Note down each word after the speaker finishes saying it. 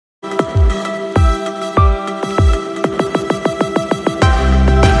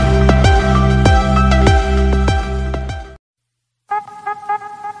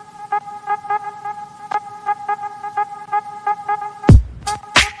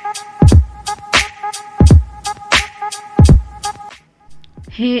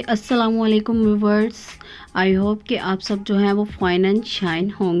अस्सलाम वालेकुम viewers. I hope कि आप सब जो हैं वो फाइन एंड शाइन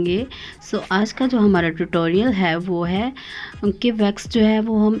होंगे। आज का जो हमारा ट्यूटोरियल है वो है कि वैक्स जो है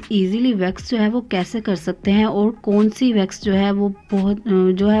वो हम इजीली वैक्स जो है वो कैसे कर सकते हैं और कौन सी वैक्स जो है वो बहुत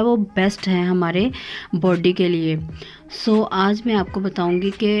जो है वो बेस्ट है हमारे बॉडी के लिए। आज मैं आपको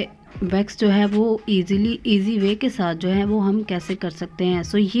बताऊंगी कि वैक्स जो है वो इजी वे के साथ जो है वो हम कैसे कर सकते हैं।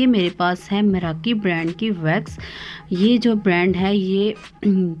 ये मेरे पास है मेराकी ब्रांड की वैक्स। ये जो ब्रांड है ये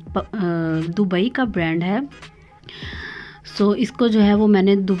दुबई का ब्रांड है। इसको जो है वो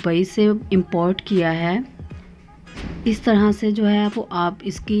मैंने दुबई से इंपोर्ट किया है। इस तरह से जो है वो आप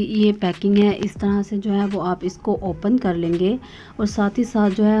इसकी ये पैकिंग है, इस तरह से जो है वो आप इसको ओपन कर लेंगे। और साथ ही साथ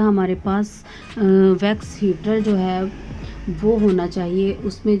जो है हमारे पास वैक्स हीटर जो है वो होना चाहिए।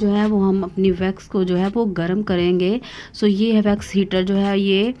 उसमें जो है वो हम अपनी वैक्स को जो है वो गर्म करेंगे। ये वैक्स हीटर जो है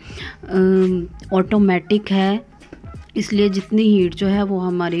ये ऑटोमेटिक है, इसलिए जितनी हीट जो है वो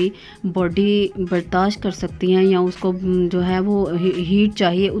हमारी बॉडी बर्दाश्त कर सकती हैं या उसको जो है वो हीट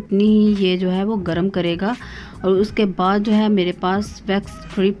चाहिए उतनी ही ये जो है वो गर्म करेगा। और उसके बाद जो है मेरे पास वैक्स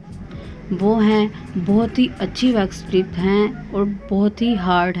स्ट्रिप वो हैं, बहुत ही अच्छी वैक्स स्ट्रिप हैं और बहुत ही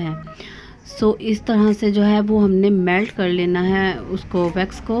हार्ड हैं। इस तरह से जो है वो हमने मेल्ट कर लेना है उसको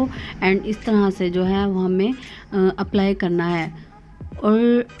वैक्स को, एंड इस तरह से जो है वो हमें अप्लाई करना है।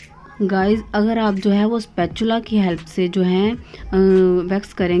 और गाइस, अगर आप जो है वो स्पैचुला की हेल्प से जो है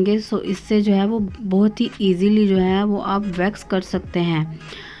वैक्स करेंगे इससे जो है वो बहुत ही इजीली जो है वो आप वैक्स कर सकते हैं।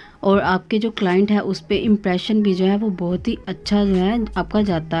 और आपके जो क्लाइंट है उस पर इम्प्रेशन भी जो है वो बहुत ही अच्छा जो है आपका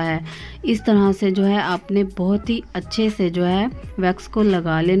जाता है। इस तरह से जो है आपने बहुत ही अच्छे से जो है वैक्स को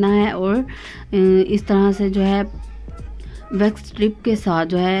लगा लेना है और इस तरह से जो है वैक्स स्ट्रिप के साथ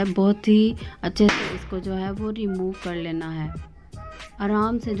जो है बहुत ही अच्छे से इसको जो है वो रिमूव कर लेना है।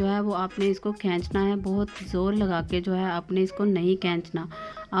 आराम से जो है वो आपने इसको खींचना है, बहुत ज़ोर लगा के जो है आपने इसको नहीं खींचना।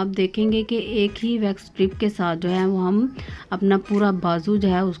 आप देखेंगे कि एक ही वैक्स स्ट्रिप के साथ जो है वो हम अपना पूरा बाजू जो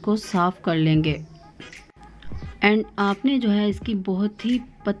है उसको साफ़ कर लेंगे। एंड आपने जो है इसकी बहुत ही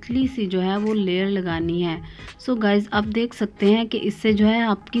पतली सी जो है वो लेयर लगानी है। गाइज़, आप देख सकते हैं कि इससे जो है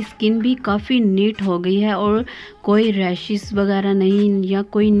आपकी स्किन भी काफ़ी नीट हो गई है और कोई रैशेस वगैरह नहीं या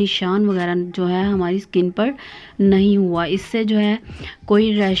कोई निशान वगैरह जो है हमारी स्किन पर नहीं हुआ। इससे जो है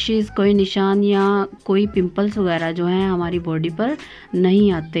कोई रैशेस, कोई निशान या कोई पिंपल्स वगैरह जो है हमारी बॉडी पर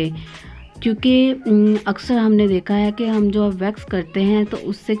नहीं आते। क्योंकि अक्सर हमने देखा है कि हम जो वैक्स करते हैं तो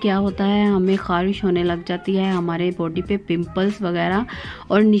उससे क्या होता है, हमें ख़ारिश होने लग जाती है, हमारे बॉडी पे पिंपल्स वगैरह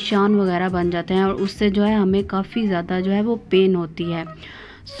और निशान वगैरह बन जाते हैं और उससे जो है हमें काफ़ी ज़्यादा जो है वो पेन होती है।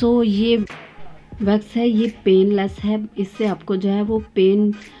 ये वैक्स है, ये पेनलेस है। इससे आपको जो है वो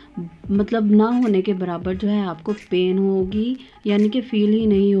पेन मतलब ना होने के बराबर जो है आपको पेन होगी, यानी कि फ़ील ही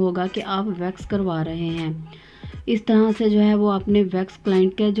नहीं होगा कि आप वैक्स करवा रहे हैं। इस तरह से जो है वो अपने वैक्स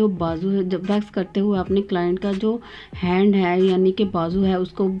क्लाइंट का जो बाजू है, जब वैक्स करते हुए अपने क्लाइंट का जो हैंड है यानी कि बाजू है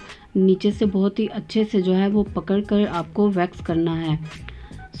उसको नीचे से बहुत ही अच्छे से जो है वो पकड़ कर आपको वैक्स करना है।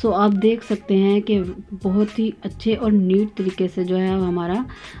 आप देख सकते हैं कि बहुत ही अच्छे और नीट तरीके से जो है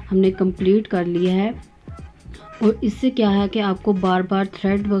हमने कंप्लीट कर लिया है। और इससे क्या है कि आपको बार बार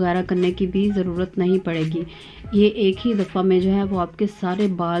थ्रेड वगैरह करने की भी ज़रूरत नहीं पड़ेगी। ये एक ही दफ़ा में जो है वो आपके सारे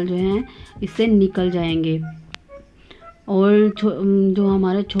बाल जो हैं इससे निकल जाएंगे। और जो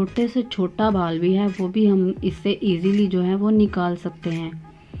हमारा छोटे से छोटा बाल भी है वो भी हम इससे इजीली जो है वो निकाल सकते हैं।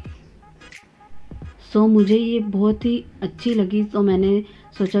 मुझे ये बहुत ही अच्छी लगी, तो मैंने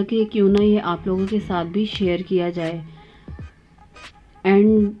सोचा कि क्यों ना ये आप लोगों के साथ भी शेयर किया जाए।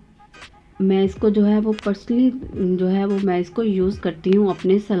 एंड मैं इसको जो है वो पर्सनली जो है वो मैं इसको यूज़ करती हूँ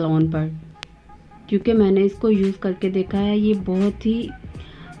अपने सैलून पर, क्योंकि मैंने इसको यूज़ करके देखा है। ये बहुत ही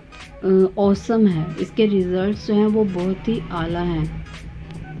ऑसम है, इसके रिज़ल्ट्स जो हैं वो बहुत ही आला हैं।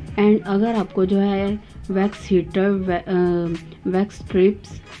 एंड अगर आपको जो है वैक्स हीटर, वैक्स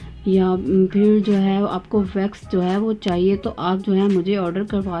स्ट्रिप्स या फिर जो है आपको वैक्स जो है वो चाहिए तो आप जो है मुझे ऑर्डर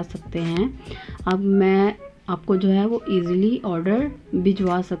करवा सकते हैं। अब मैं आपको जो है वो इजीली ऑर्डर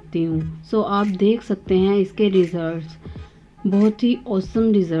भिजवा सकती हूँ। आप देख सकते हैं इसके रिज़ल्ट्स, बहुत ही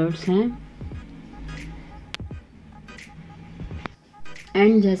ऑसम रिज़ल्ट्स हैं।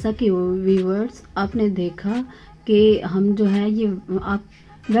 एंड जैसा कि व्यूअर्स आपने देखा कि हम जो है ये आप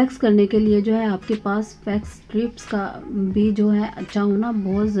वैक्स करने के लिए जो है आपके पास वैक्स स्ट्रिप्स का भी जो है अच्छा होना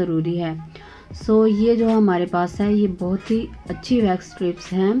बहुत ज़रूरी है। ये जो हमारे पास है ये बहुत ही अच्छी वैक्स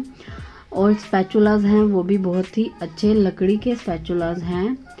स्ट्रिप्स हैं और स्पैचुलास हैं, वो भी बहुत ही अच्छे लकड़ी के स्पैचुलास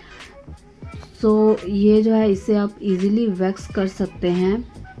हैं। ये जो है इससे आप इजीली वैक्स कर सकते हैं।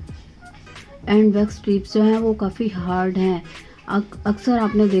 एंड वैक्स स्ट्रिप्स जो हैं वो काफ़ी हार्ड हैं। अक्सर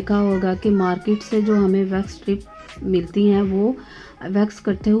आपने देखा होगा कि मार्केट से जो हमें वैक्स स्ट्रिप मिलती हैं वो वैक्स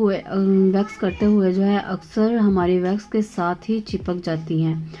करते हुए जो है अक्सर हमारी वैक्स के साथ ही चिपक जाती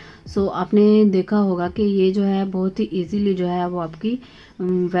हैं। सो आपने देखा होगा कि ये जो है बहुत ही इजीली जो है वो आपकी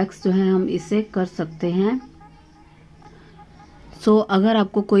वैक्स जो है हम इससे कर सकते हैं। सो अगर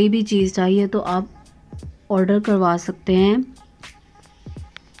आपको कोई भी चीज़ चाहिए तो आप ऑर्डर करवा सकते हैं।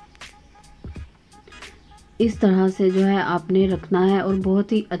 इस तरह से जो है आपने रखना है और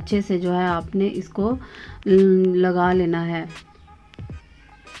बहुत ही अच्छे से जो है आपने इसको लगा लेना है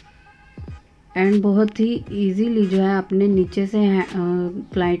एंड बहुत ही इजीली जो है अपने नीचे से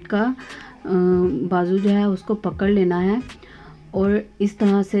क्लाइंट का बाजू जो है उसको पकड़ लेना है और इस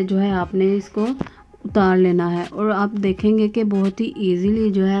तरह से जो है आपने इसको उतार लेना है। और आप देखेंगे कि बहुत ही इजीली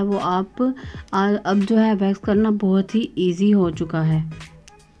जो है वो आप अब जो है वैक्स करना बहुत ही इजी हो चुका है।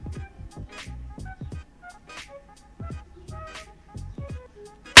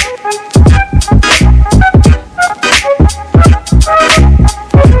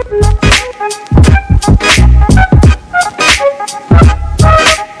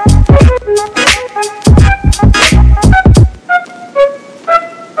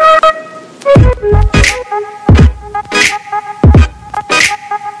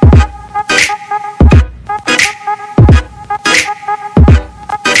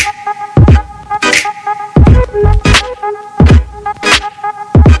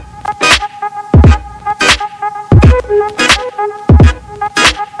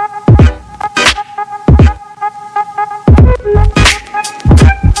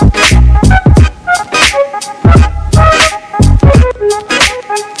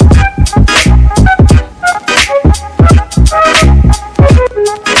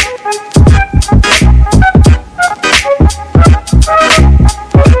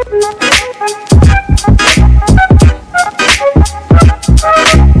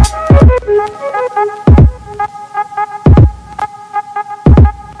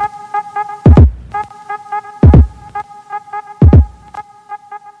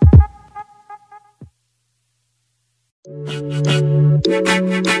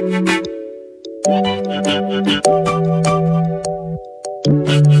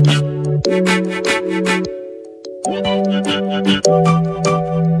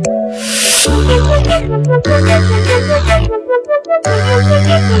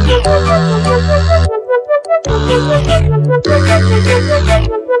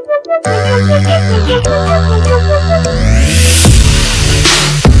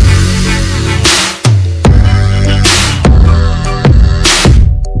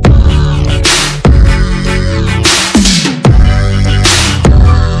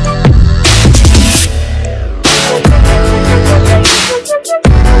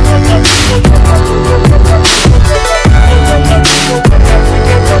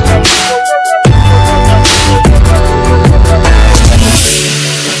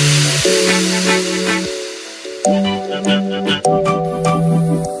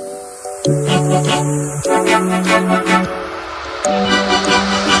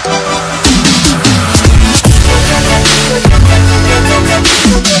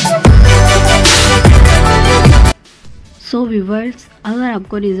 सो व्यूवर्स, अगर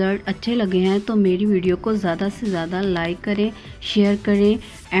आपको रिज़ल्ट अच्छे लगे हैं तो मेरी वीडियो को ज़्यादा से ज़्यादा लाइक करें, शेयर करें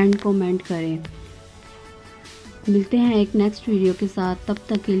एंड कमेंट करें। मिलते हैं एक नेक्स्ट वीडियो के साथ, तब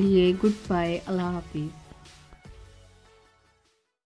तक के लिए गुड बाय, अल्लाह हाफिज़।